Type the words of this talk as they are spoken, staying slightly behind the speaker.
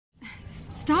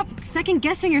Stop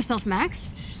second-guessing yourself,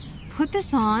 Max. Put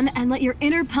this on and let your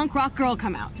inner punk rock girl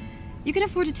come out. You can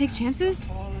afford to take chances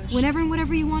whenever and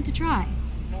whatever you want to try.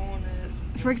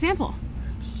 For example,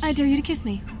 I dare you to kiss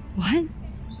me. What?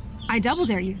 I double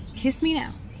dare you. Kiss me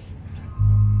now.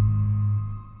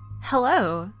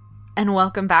 Hello, and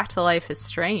welcome back to Life is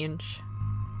Strange.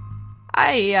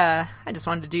 I just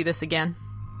wanted to do this again.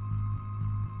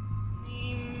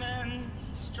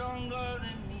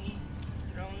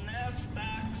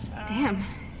 Damn,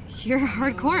 you're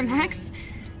hardcore, Max.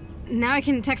 Now I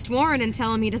can text Warren and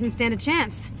tell him he doesn't stand a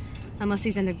chance. Unless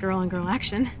he's into girl-on-girl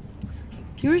action.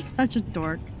 You're such a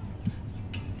dork.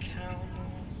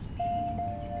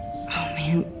 Oh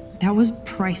man, that was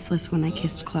priceless when I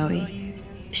kissed Chloe.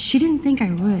 She didn't think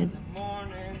I would.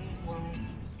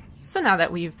 So now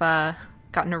that we've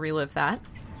gotten to relive that,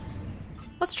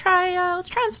 let's try on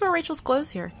some of Rachel's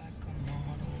clothes here.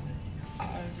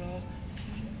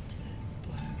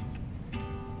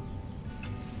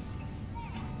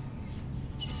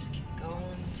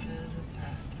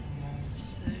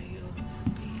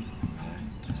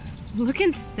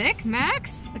 Looking sick,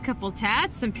 Max? A couple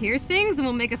tats, some piercings, and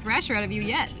we'll make a thrasher out of you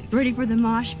yet. Ready for the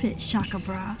mosh pit, Shaka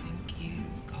Bra?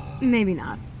 Maybe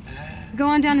not. Go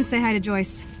on down and say hi to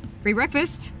Joyce. Free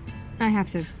breakfast. I have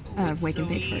to wake and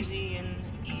bake first.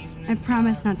 I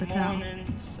promise not to tell.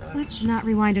 Let's not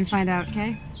rewind and find out,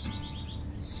 okay?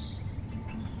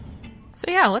 So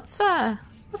yeah, let's go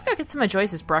get some of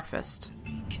Joyce's breakfast.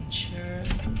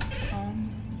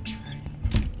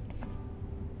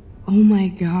 Oh my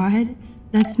god,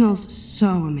 that smells so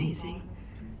amazing.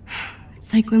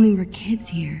 It's like when we were kids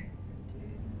here.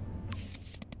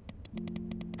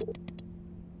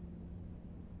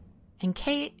 And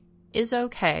Kate is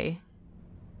okay.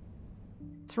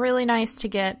 It's really nice to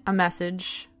get a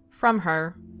message from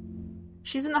her.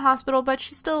 She's in the hospital, but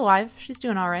she's still alive. She's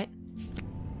doing alright.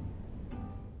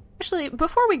 Actually,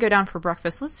 before we go down for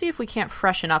breakfast, let's see if we can't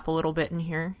freshen up a little bit in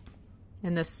here.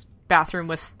 In this bathroom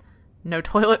with no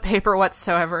toilet paper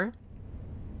whatsoever.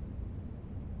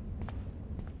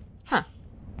 Huh.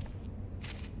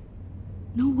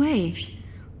 No way.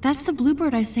 That's the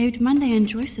bluebird I saved Monday in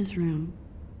Joyce's room.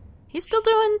 He's still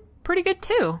doing pretty good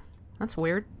too. That's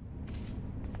weird.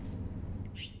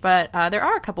 But there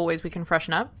are a couple ways we can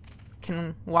freshen up.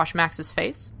 Can wash Max's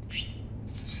face.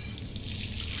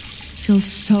 Feels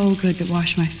so good to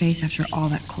wash my face after all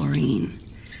that chlorine.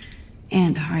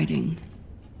 And hiding.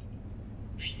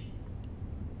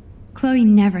 Chloe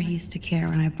never used to care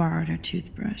when I borrowed her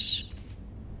toothbrush.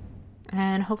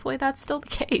 And hopefully that's still the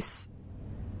case.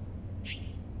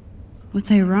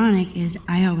 What's ironic is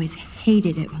I always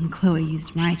hated it when Chloe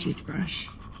used my toothbrush.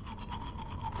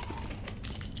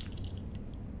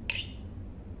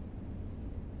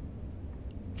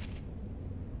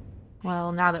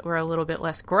 Well, now that we're a little bit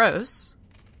less gross,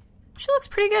 she looks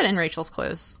pretty good in Rachel's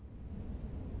clothes.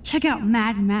 Check out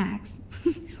Mad Max.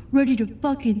 Ready to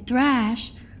fucking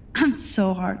thrash. I'm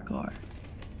so hardcore.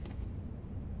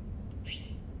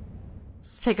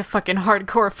 Let's take a fucking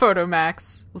hardcore photo,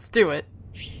 Max. Let's do it.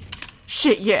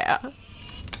 Shit, yeah.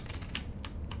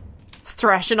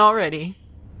 Thrashing already.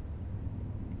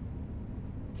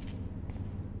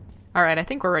 Alright, I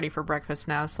think we're ready for breakfast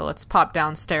now, so let's pop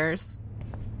downstairs.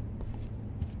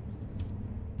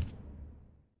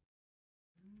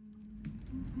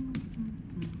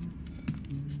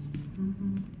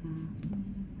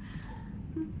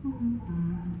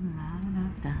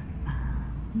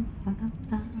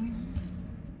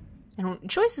 And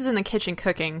Joyce is in the kitchen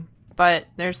cooking, but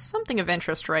there's something of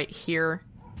interest right here.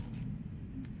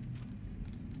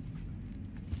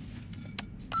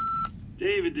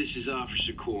 David, this is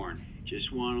Officer Korn.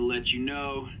 Just want to let you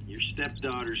know your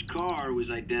stepdaughter's car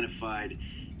was identified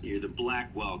near the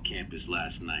Blackwell campus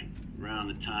last night, around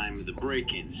the time of the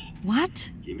break-ins.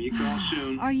 What? Give me a call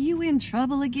soon. Are you in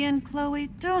trouble again, Chloe?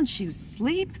 Don't you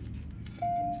sleep?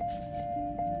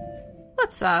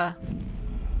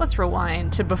 Let's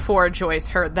rewind to before Joyce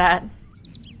heard that.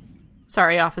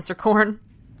 Sorry, Officer Korn.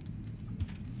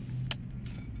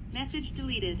 Message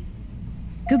deleted.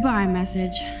 Goodbye,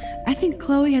 message. I think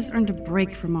Chloe has earned a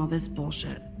break from all this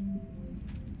bullshit.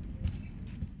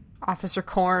 Officer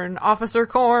Korn, Officer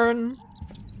Korn.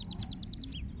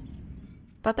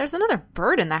 But there's another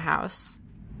bird in the house.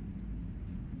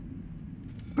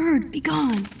 Bird, be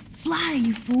gone. Fly,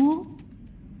 you fool.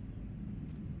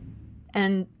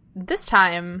 And this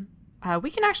time,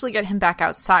 we can actually get him back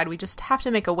outside. We just have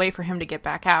to make a way for him to get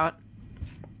back out.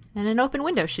 And an open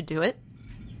window should do it.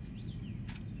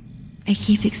 I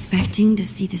keep expecting to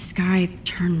see the sky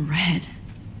turn red.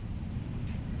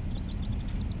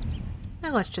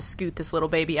 Now let's just scoot this little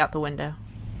baby out the window.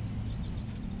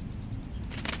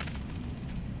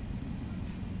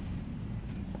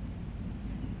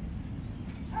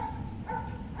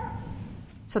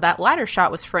 So that ladder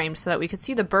shot was framed so that we could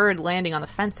see the bird landing on the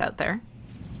fence out there.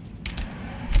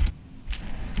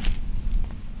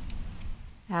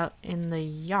 Out in the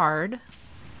yard.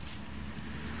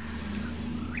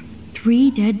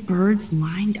 3 dead birds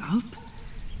lined up?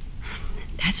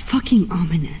 That's fucking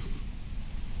ominous.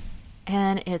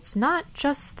 And it's not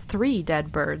just 3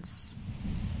 dead birds.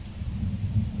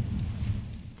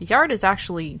 The yard is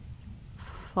actually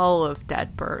full of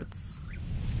dead birds.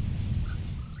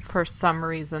 For some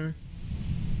reason.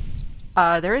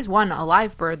 There is one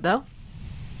alive bird, though.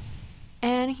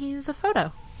 And he's a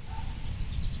photo.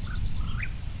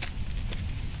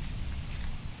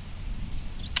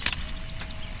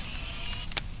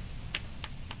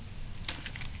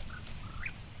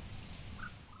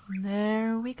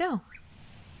 There we go.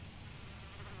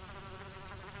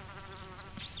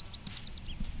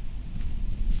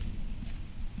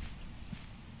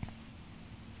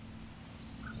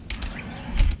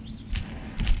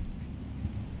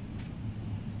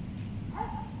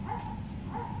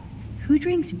 Who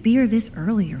drinks beer this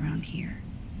early around here?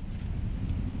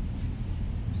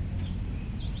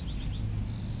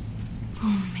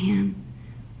 Oh man,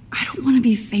 I don't want to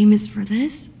be famous for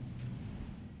this.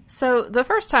 So, the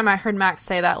first time I heard Max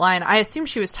say that line, I assumed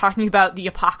she was talking about the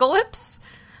apocalypse.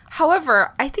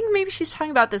 However, I think maybe she's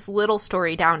talking about this little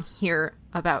story down here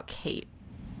about Kate.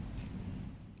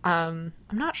 I'm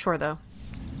not sure, though.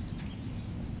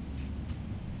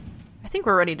 I think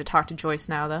we're ready to talk to Joyce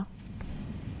now, though.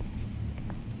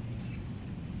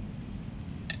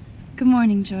 Good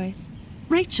morning, Joyce.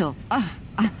 Rachel,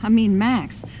 I mean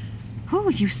Max. Oh,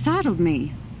 you startled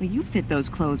me. Well, you fit those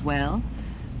clothes well.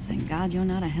 Thank God you're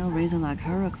not a hellraiser like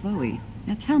her or Chloe.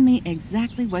 Now tell me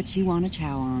exactly what you want to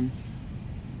chow on.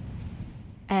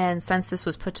 And since this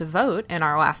was put to vote in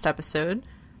our last episode,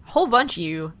 a whole bunch of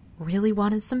you really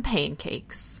wanted some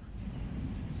pancakes.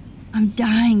 I'm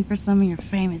dying for some of your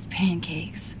famous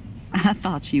pancakes. I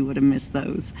thought you would have missed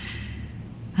those.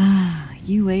 Ah,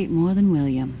 you ate more than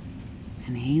William,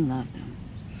 and he loved them.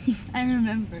 I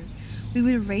remember. We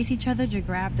would race each other to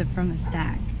grab them from the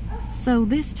stack. So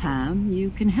this time,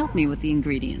 you can help me with the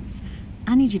ingredients.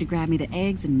 I need you to grab me the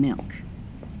eggs and milk.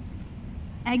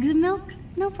 Eggs and milk?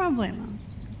 No problemo.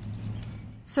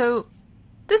 So,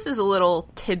 this is a little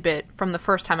tidbit from the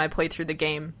first time I played through the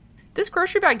game. This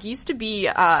grocery bag used to be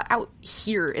out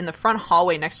here in the front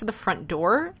hallway next to the front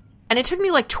door, and it took me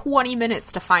like 20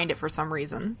 minutes to find it for some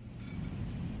reason.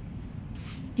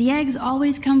 The eggs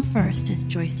always come first, as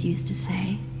Joyce used to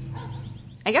say.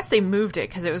 I guess they moved it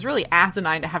because it was really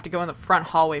asinine to have to go in the front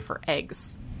hallway for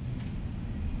eggs.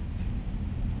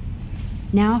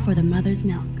 Now for the mother's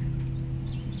milk.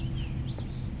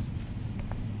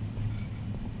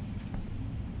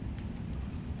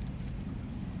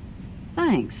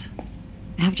 Thanks.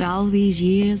 After all these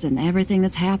years and everything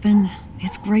that's happened,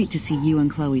 it's great to see you and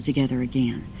Chloe together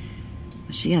again.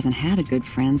 She hasn't had a good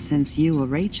friend since you or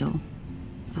Rachel.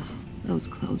 Oh, those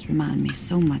clothes remind me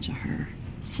so much of her.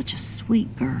 Such a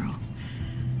sweet girl.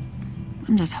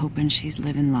 I'm just hoping she's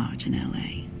living large in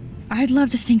L.A. I'd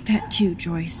love to think that too,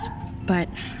 Joyce, but...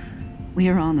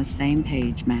 We're on the same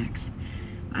page, Max.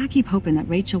 I keep hoping that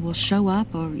Rachel will show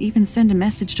up or even send a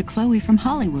message to Chloe from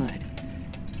Hollywood.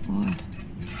 Or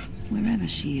wherever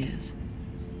she is.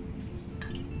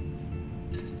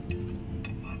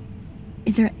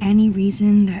 Is there any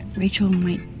reason that Rachel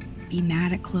might be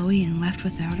mad at Chloe and left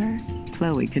without her?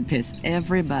 Chloe could piss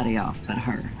everybody off but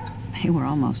her. They were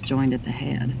almost joined at the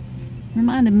head.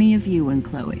 Reminded me of you and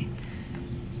Chloe.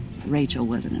 Rachel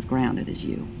wasn't as grounded as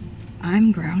you.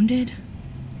 I'm grounded?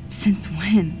 Since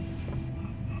when?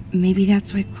 Maybe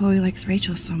that's why Chloe likes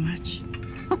Rachel so much.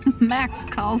 Max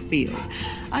Caulfield,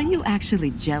 are you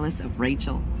actually jealous of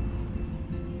Rachel?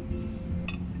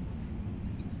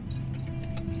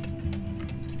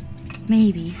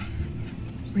 Maybe.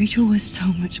 Rachel was so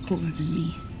much cooler than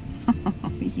me.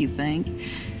 You think?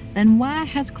 Then why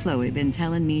has Chloe been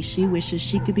telling me she wishes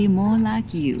she could be more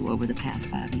like you over the past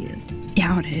 5 years?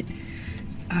 Doubt it.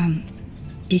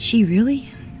 Did she really?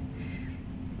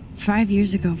 5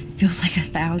 years ago feels like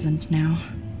 1,000 now.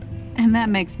 And that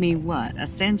makes me what, a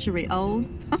century old?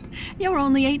 You're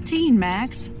only 18,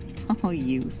 Max. Oh,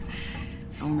 youth.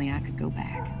 If only I could go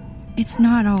back. It's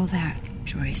not all that,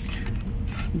 Joyce.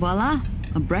 Voila,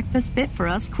 a breakfast fit for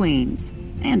us queens.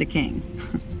 And a king.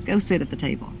 Go sit at the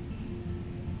table.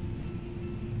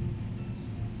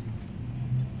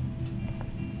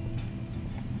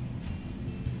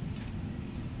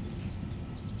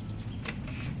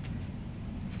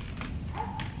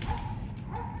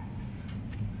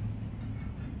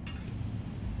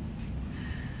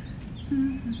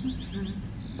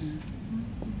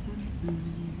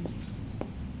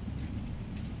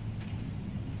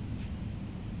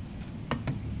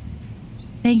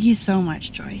 Thank you so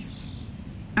much, Joyce.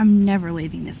 I'm never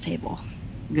leaving this table.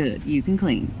 Good, you can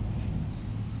clean.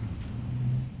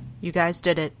 You guys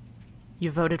did it.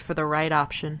 You voted for the right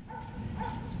option.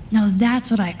 Now that's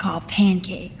what I call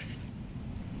pancakes.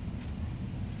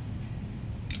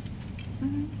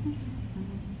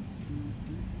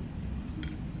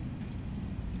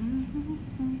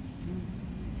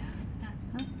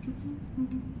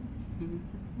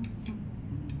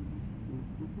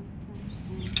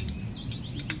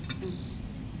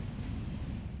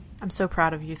 I'm so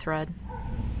proud of you, Thread.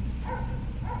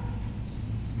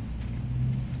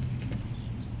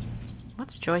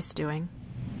 What's Joyce doing?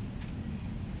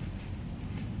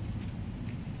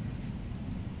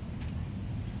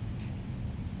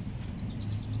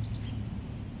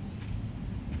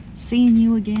 Seeing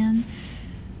you again,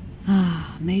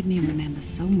 made me remember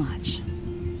so much.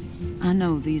 I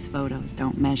know these photos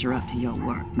don't measure up to your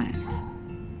work, Max.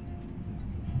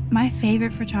 My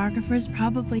favorite photographers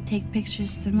probably take pictures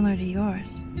similar to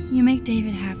yours. You make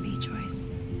David happy, Joyce.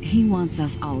 He wants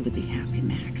us all to be happy,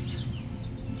 Max.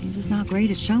 He's just not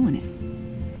great at showing it.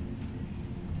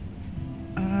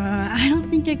 I don't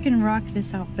think I can rock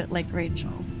this outfit like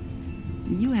Rachel.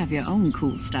 You have your own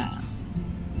cool style.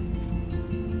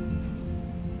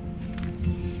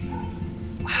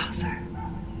 Wowzer.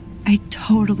 I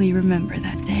totally remember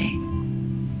that day.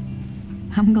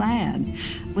 I'm glad.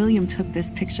 William took this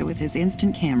picture with his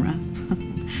instant camera.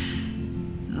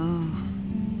 Oh,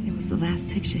 it was the last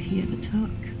picture he ever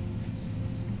took.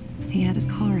 He had his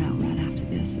car out right after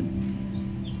this, and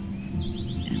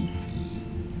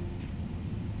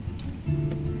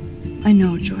I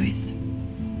know, Joyce.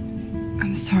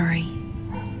 I'm sorry.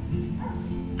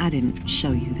 I didn't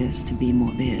show you this to be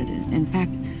morbid. In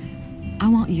fact, I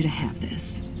want you to have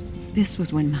this. This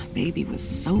was when my baby was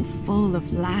so full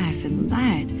of life and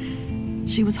light.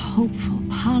 She was hopeful,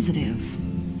 positive,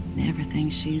 everything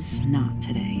she's not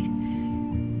today.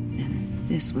 And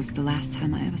this was the last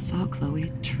time I ever saw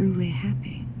Chloe truly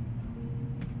happy.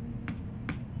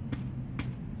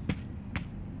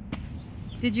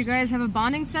 Did you guys have a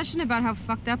bonding session about how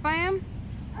fucked up I am?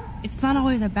 It's not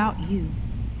always about you.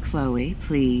 Chloe,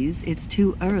 please, it's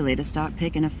too early to start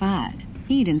picking a fight.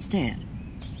 Eat instead.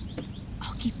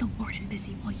 I'll keep the warden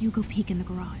busy while you go peek in the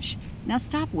garage. Now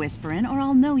stop whispering, or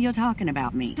I'll know you're talking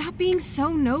about me. Stop being so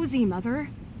nosy,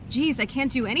 Mother. Geez, I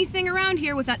can't do anything around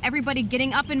here without everybody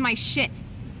getting up in my shit.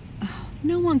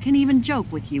 No one can even joke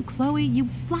with you, Chloe. You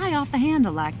fly off the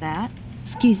handle like that.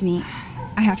 Excuse me,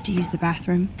 I have to use the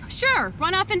bathroom. Sure,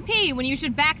 run off and pee when you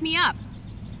should back me up.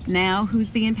 Now who's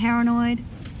being paranoid?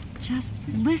 Just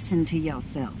listen to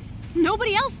yourself.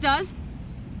 Nobody else does.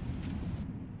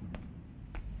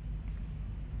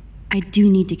 I do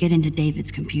need to get into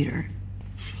David's computer.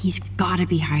 He's gotta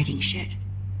be hiding shit.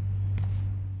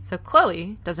 So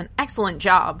Chloe does an excellent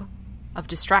job of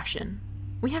distraction.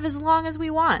 We have as long as we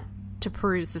want to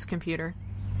peruse this computer.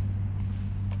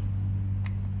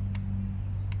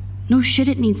 No shit,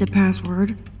 it needs a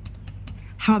password.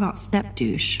 How about step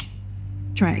douche?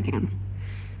 Try again.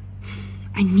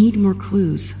 I need more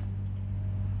clues.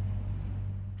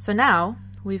 So now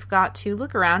we've got to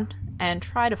look around and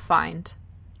try to find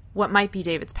what might be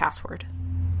David's password.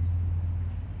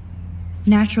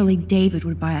 Naturally, David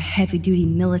would buy a heavy-duty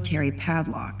military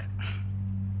padlock.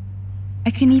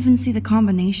 I can even see the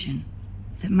combination.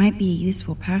 That might be a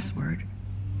useful password.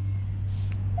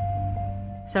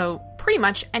 So pretty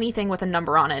much anything with a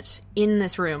number on it in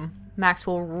this room, Max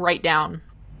will write down.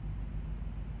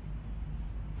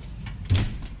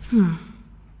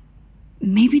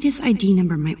 Maybe this ID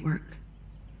number might work.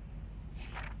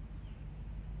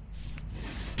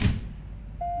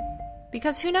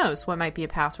 Because who knows what might be a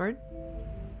password.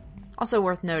 Also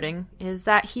worth noting is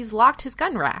that he's locked his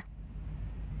gun rack.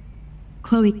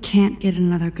 Chloe can't get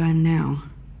another gun now.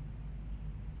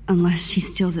 Unless she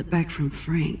steals it back from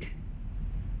Frank.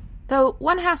 Though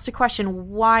one has to question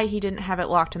why he didn't have it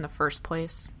locked in the first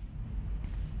place.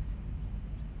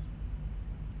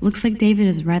 Looks like David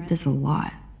has read this a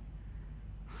lot.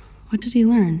 What did he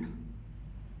learn?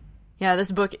 Yeah,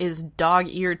 this book is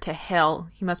dog-eared to hell.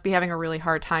 He must be having a really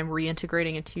hard time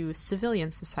reintegrating into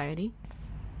civilian society.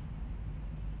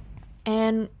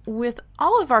 And with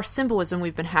all of our symbolism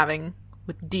we've been having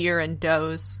with deer and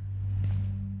does,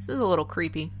 this is a little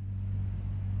creepy.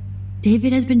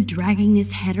 David has been dragging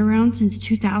this head around since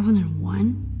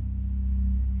 2001?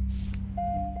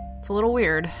 It's a little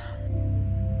weird.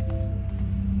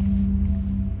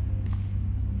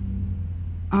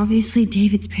 Obviously,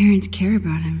 David's parents care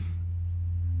about him.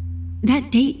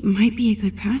 That date might be a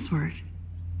good password.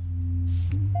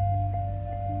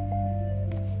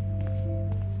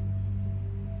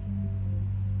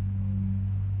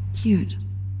 Cute.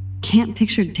 Can't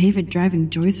picture David driving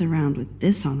Joyce around with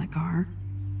this on the car.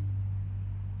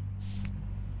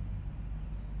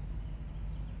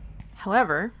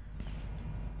 However,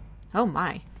 oh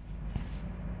my.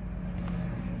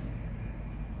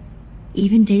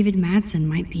 Even David Madsen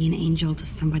might be an angel to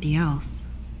somebody else.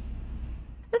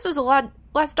 This was a lot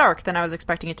less dark than I was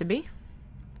expecting it to be.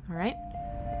 Alright.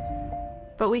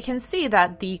 But we can see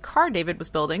that the car David was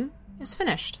building is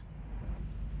finished.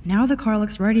 Now the car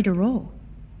looks ready to roll.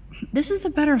 This is a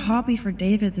better hobby for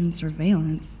David than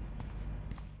surveillance.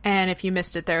 And if you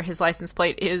missed it there, his license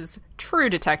plate is True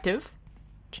Detective,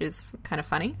 which is kind of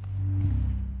funny.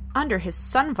 Under his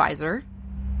sun visor,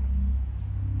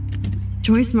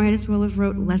 Joyce might as well have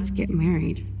wrote, "Let's get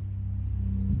married."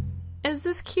 is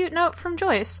this cute note from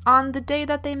Joyce on the day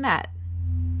that they met.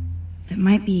 That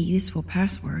might be a useful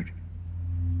password.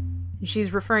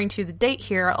 She's referring to the date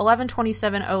here,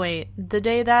 11/27/08, the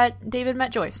day that David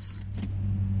met Joyce.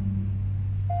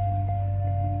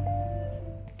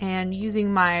 And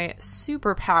using my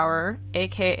superpower,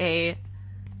 aka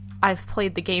I've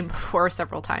played the game before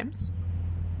several times,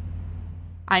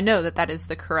 I know that that is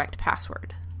the correct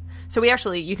password. So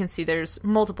you can see there's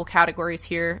multiple categories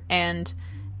here, and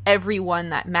every one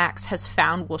that Max has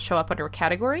found will show up under a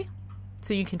category.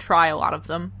 So you can try a lot of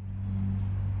them.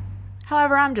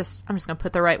 However, I'm just gonna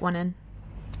put the right one in.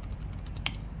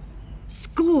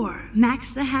 Score!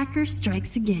 Max the hacker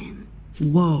strikes again.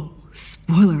 Whoa,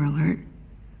 spoiler alert.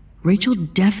 Rachel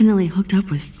definitely hooked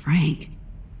up with Frank.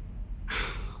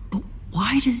 But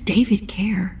why does David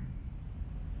care?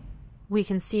 We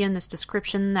can see in this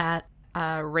description that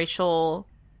Rachel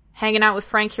hanging out with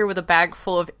Frank here with a bag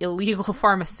full of illegal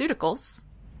pharmaceuticals.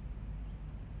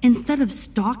 Instead of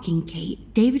stalking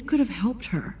Kate, David could have helped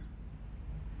her.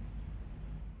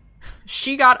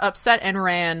 She got upset and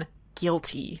ran.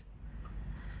 Guilty.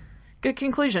 Good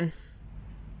conclusion.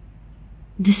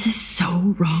 This is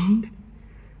so wrong.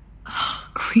 Ugh,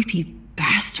 creepy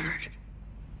bastard.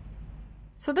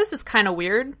 So this is kind of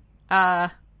weird.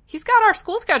 He's got our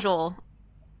school schedule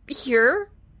here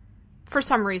for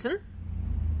some reason.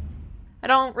 I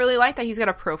don't really like that he's got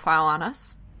a profile on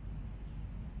us.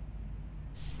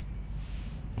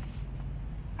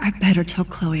 I better tell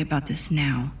Chloe about this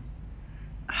now.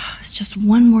 It's just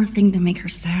one more thing to make her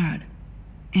sad.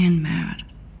 And mad.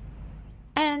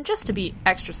 And just to be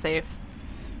extra safe,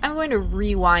 I'm going to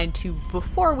rewind to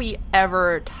before we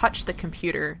ever touch the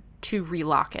computer to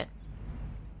relock it.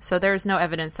 So there's no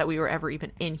evidence that we were ever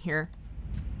even in here.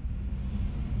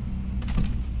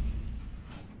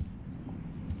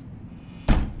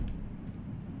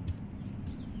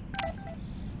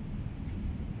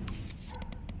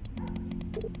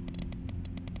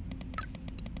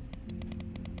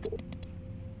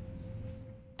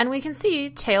 And we can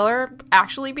see Taylor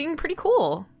actually being pretty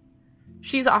cool.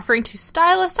 She's offering to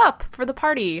style us up for the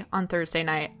party on Thursday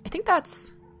night. I think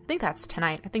that's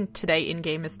tonight. I think today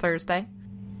in-game is Thursday.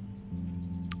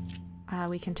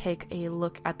 We can take a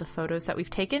look at the photos that we've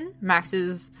taken.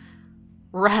 Max's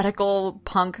radical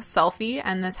punk selfie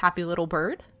and this happy little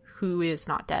bird who is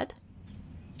not dead.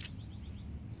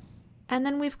 And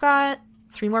then we've got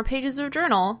 3 more pages of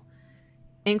journal,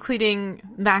 including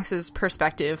Max's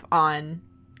perspective on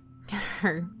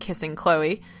her kissing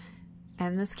Chloe,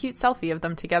 and this cute selfie of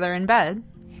them together in bed.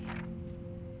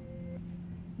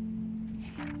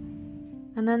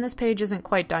 And then this page isn't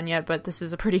quite done yet, but this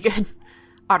is a pretty good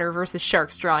otter versus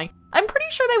sharks drawing. I'm pretty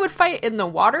sure they would fight in the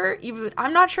water. Even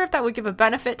I'm not sure if that would give a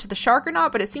benefit to the shark or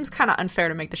not, but it seems kind of unfair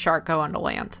to make the shark go onto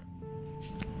land.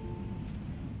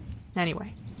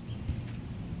 Anyway.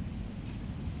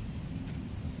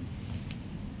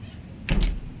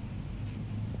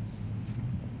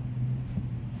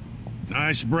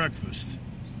 Nice breakfast.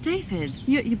 David,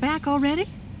 you back already?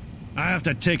 I have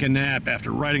to take a nap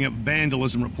after writing up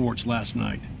vandalism reports last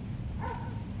night.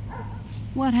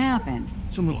 What happened?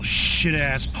 Some little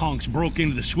shit-ass punks broke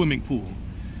into the swimming pool.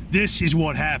 This is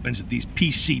what happens at these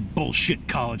PC bullshit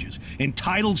colleges.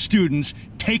 Entitled students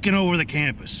taking over the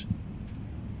campus.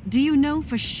 Do you know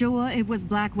for sure it was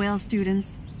Blackwell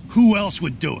students? Who else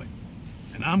would do it?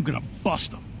 And I'm gonna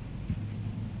bust them.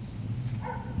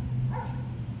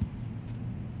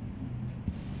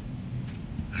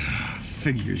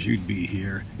 Figures you'd be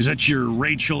here. Is that your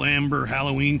Rachel Amber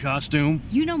Halloween costume?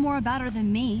 You know more about her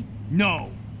than me. No.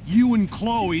 You and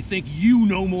Chloe think you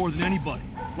know more than anybody.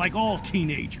 Like all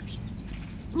teenagers.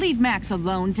 Leave Max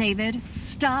alone, David.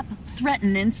 Stop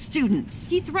threatening students.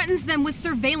 He threatens them with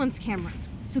surveillance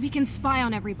cameras, so he can spy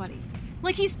on everybody.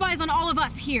 Like he spies on all of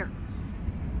us here.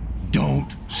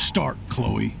 Don't start,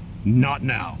 Chloe. Not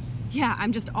now. Yeah,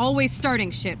 I'm just always starting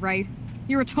shit, right?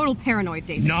 You're a total paranoid,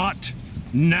 David. Not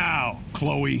now,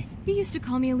 Chloe. You used to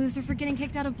call me a loser for getting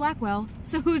kicked out of Blackwell.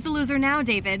 So who's the loser now,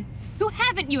 David? Who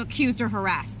haven't you accused or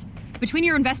harassed? Between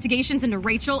your investigations into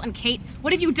Rachel and Kate,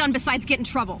 what have you done besides get in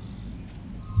trouble?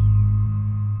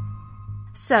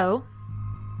 So,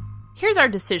 here's our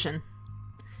decision.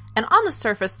 And on the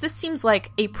surface, this seems like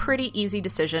a pretty easy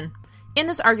decision. In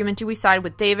this argument, do we side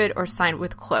with David or side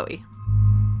with Chloe?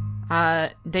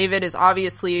 David is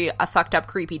obviously a fucked up,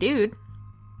 creepy dude.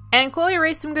 And Chloe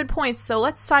raised some good points, so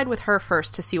let's side with her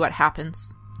first to see what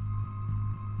happens.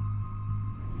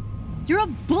 You're a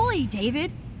bully,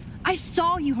 David. I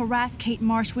saw you harass Kate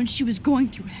Marsh when she was going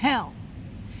through hell.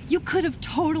 You could have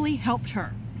totally helped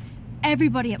her.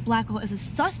 Everybody at Blackwell is a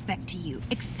suspect to you,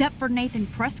 except for Nathan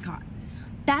Prescott.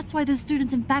 That's why the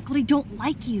students and faculty don't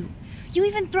like you. You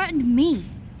even threatened me.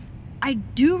 I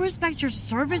do respect your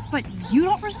service, but you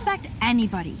don't respect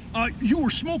anybody. You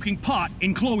were smoking pot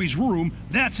in Chloe's room.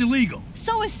 That's illegal.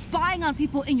 So is spying on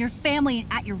people in your family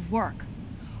and at your work.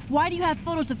 Why do you have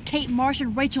photos of Kate Marsh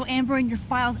and Rachel Amber in your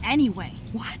files anyway?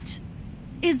 What?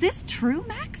 Is this true,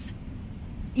 Max?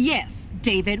 Yes,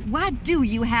 David, why do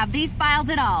you have these files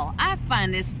at all? I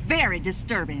find this very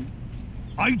disturbing.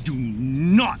 I do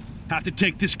not have to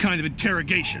take this kind of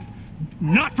interrogation.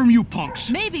 Not from you punks.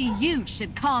 Maybe you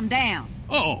should calm down.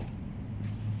 Oh,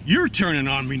 you're turning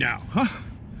on me now, huh?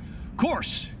 Of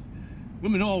course.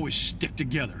 Women always stick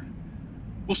together.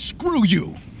 Well, screw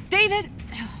you. David,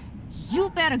 you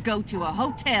better go to a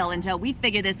hotel until we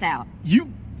figure this out.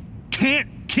 You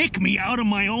can't kick me out of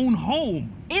my own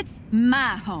home. It's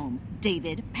my home,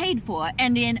 David, paid for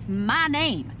and in my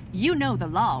name. You know the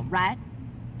law, right?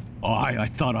 Oh, I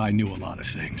thought I knew a lot of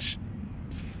things.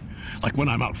 Like when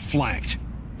I'm outflanked.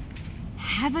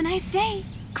 Have a nice day.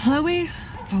 Chloe,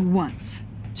 for once,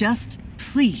 just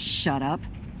please shut up.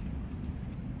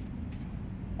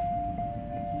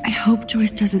 I hope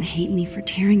Joyce doesn't hate me for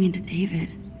tearing into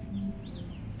David.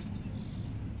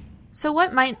 So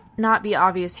what might not be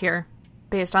obvious here,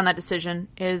 based on that decision,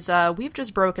 is we've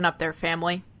just broken up their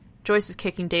family. Joyce is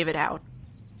kicking David out.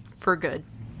 For good.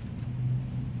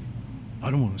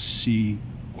 I don't want to see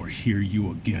or hear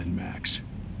you again, Max.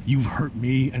 You've hurt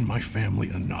me and my family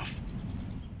enough.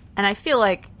 And I feel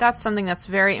like that's something that's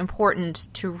very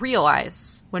important to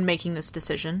realize when making this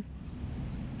decision.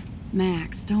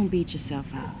 Max, don't beat yourself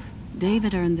up.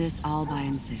 David earned this all by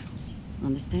himself.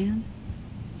 Understand?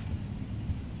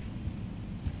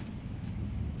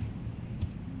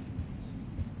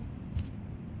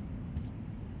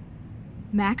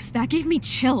 Max, that gave me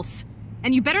chills.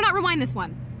 And you better not rewind this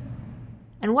one.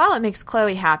 And while it makes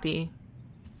Chloe happy,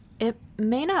 it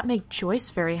may not make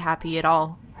Joyce very happy at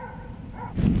all.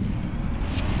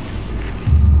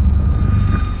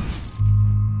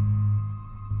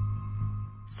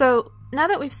 So, now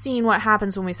that we've seen what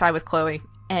happens when we side with Chloe,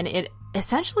 and it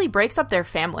essentially breaks up their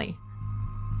family,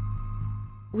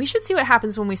 we should see what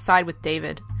happens when we side with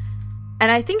David.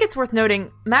 And I think it's worth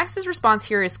noting, Max's response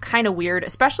here is kind of weird,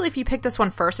 especially if you pick this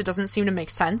one first, it doesn't seem to make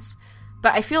sense.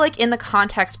 But I feel like in the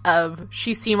context of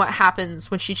she's seen what happens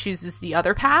when she chooses the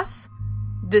other path,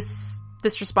 this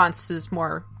response is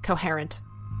more coherent.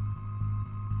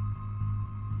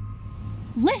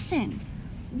 Listen,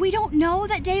 we don't know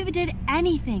that David did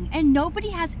anything, and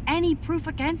nobody has any proof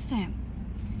against him.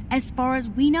 As far as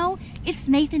we know, it's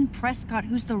Nathan Prescott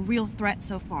who's the real threat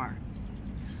so far.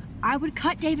 I would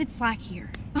cut David slack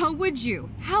here. Oh, would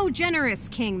you? How generous,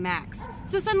 King Max.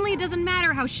 So suddenly it doesn't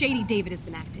matter how shady David has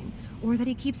been acting, or that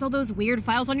he keeps all those weird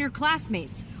files on your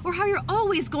classmates, or how you're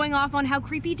always going off on how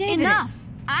creepy David Enough! is.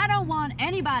 I don't want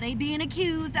anybody being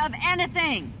accused of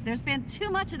anything. There's been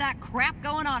too much of that crap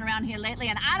going on around here lately,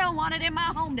 and I don't want it in my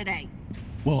home today.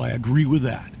 Well, I agree with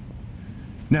that.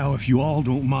 Now, if you all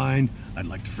don't mind, I'd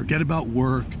like to forget about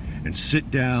work and sit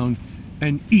down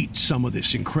and eat some of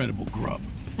this incredible grub.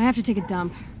 I have to take a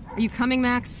dump. Are you coming,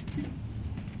 Max?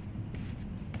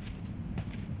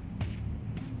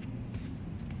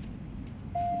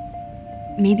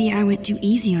 Maybe I went too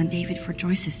easy on David for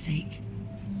Joyce's sake.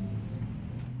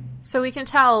 So we can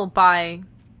tell by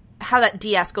how that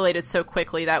de-escalated so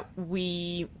quickly that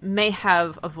we may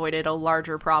have avoided a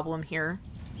larger problem here.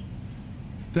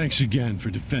 Thanks again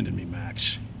for defending me,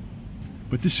 Max.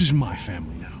 But this is my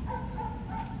family now.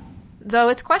 Though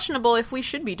it's questionable if we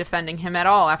should be defending him at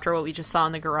all after what we just saw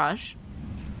in the garage.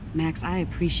 Max, I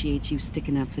appreciate you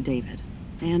sticking up for David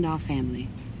and our family,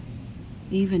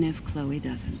 even if Chloe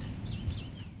doesn't.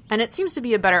 And it seems to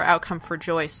be a better outcome for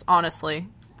Joyce, honestly.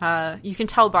 You can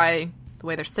tell by the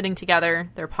way they're sitting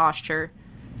together, their posture,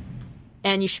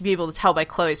 and you should be able to tell by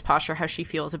Chloe's posture how she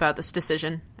feels about this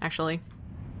decision, actually.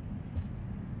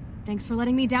 Thanks for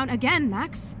letting me down again,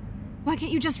 Max. Why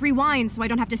can't you just rewind so I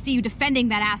don't have to see you defending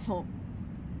that asshole?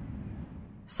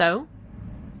 So,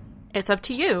 it's up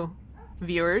to you,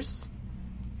 viewers.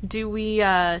 Do we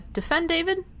defend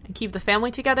David and keep the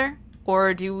family together?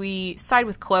 Or do we side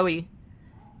with Chloe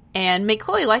and make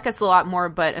Chloe like us a lot more,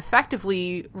 but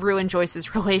effectively ruin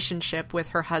Joyce's relationship with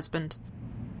her husband?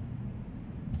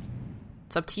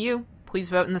 It's up to you. Please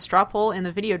vote in the straw poll in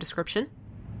the video description.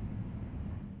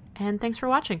 And thanks for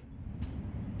watching.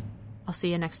 I'll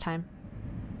see you next time.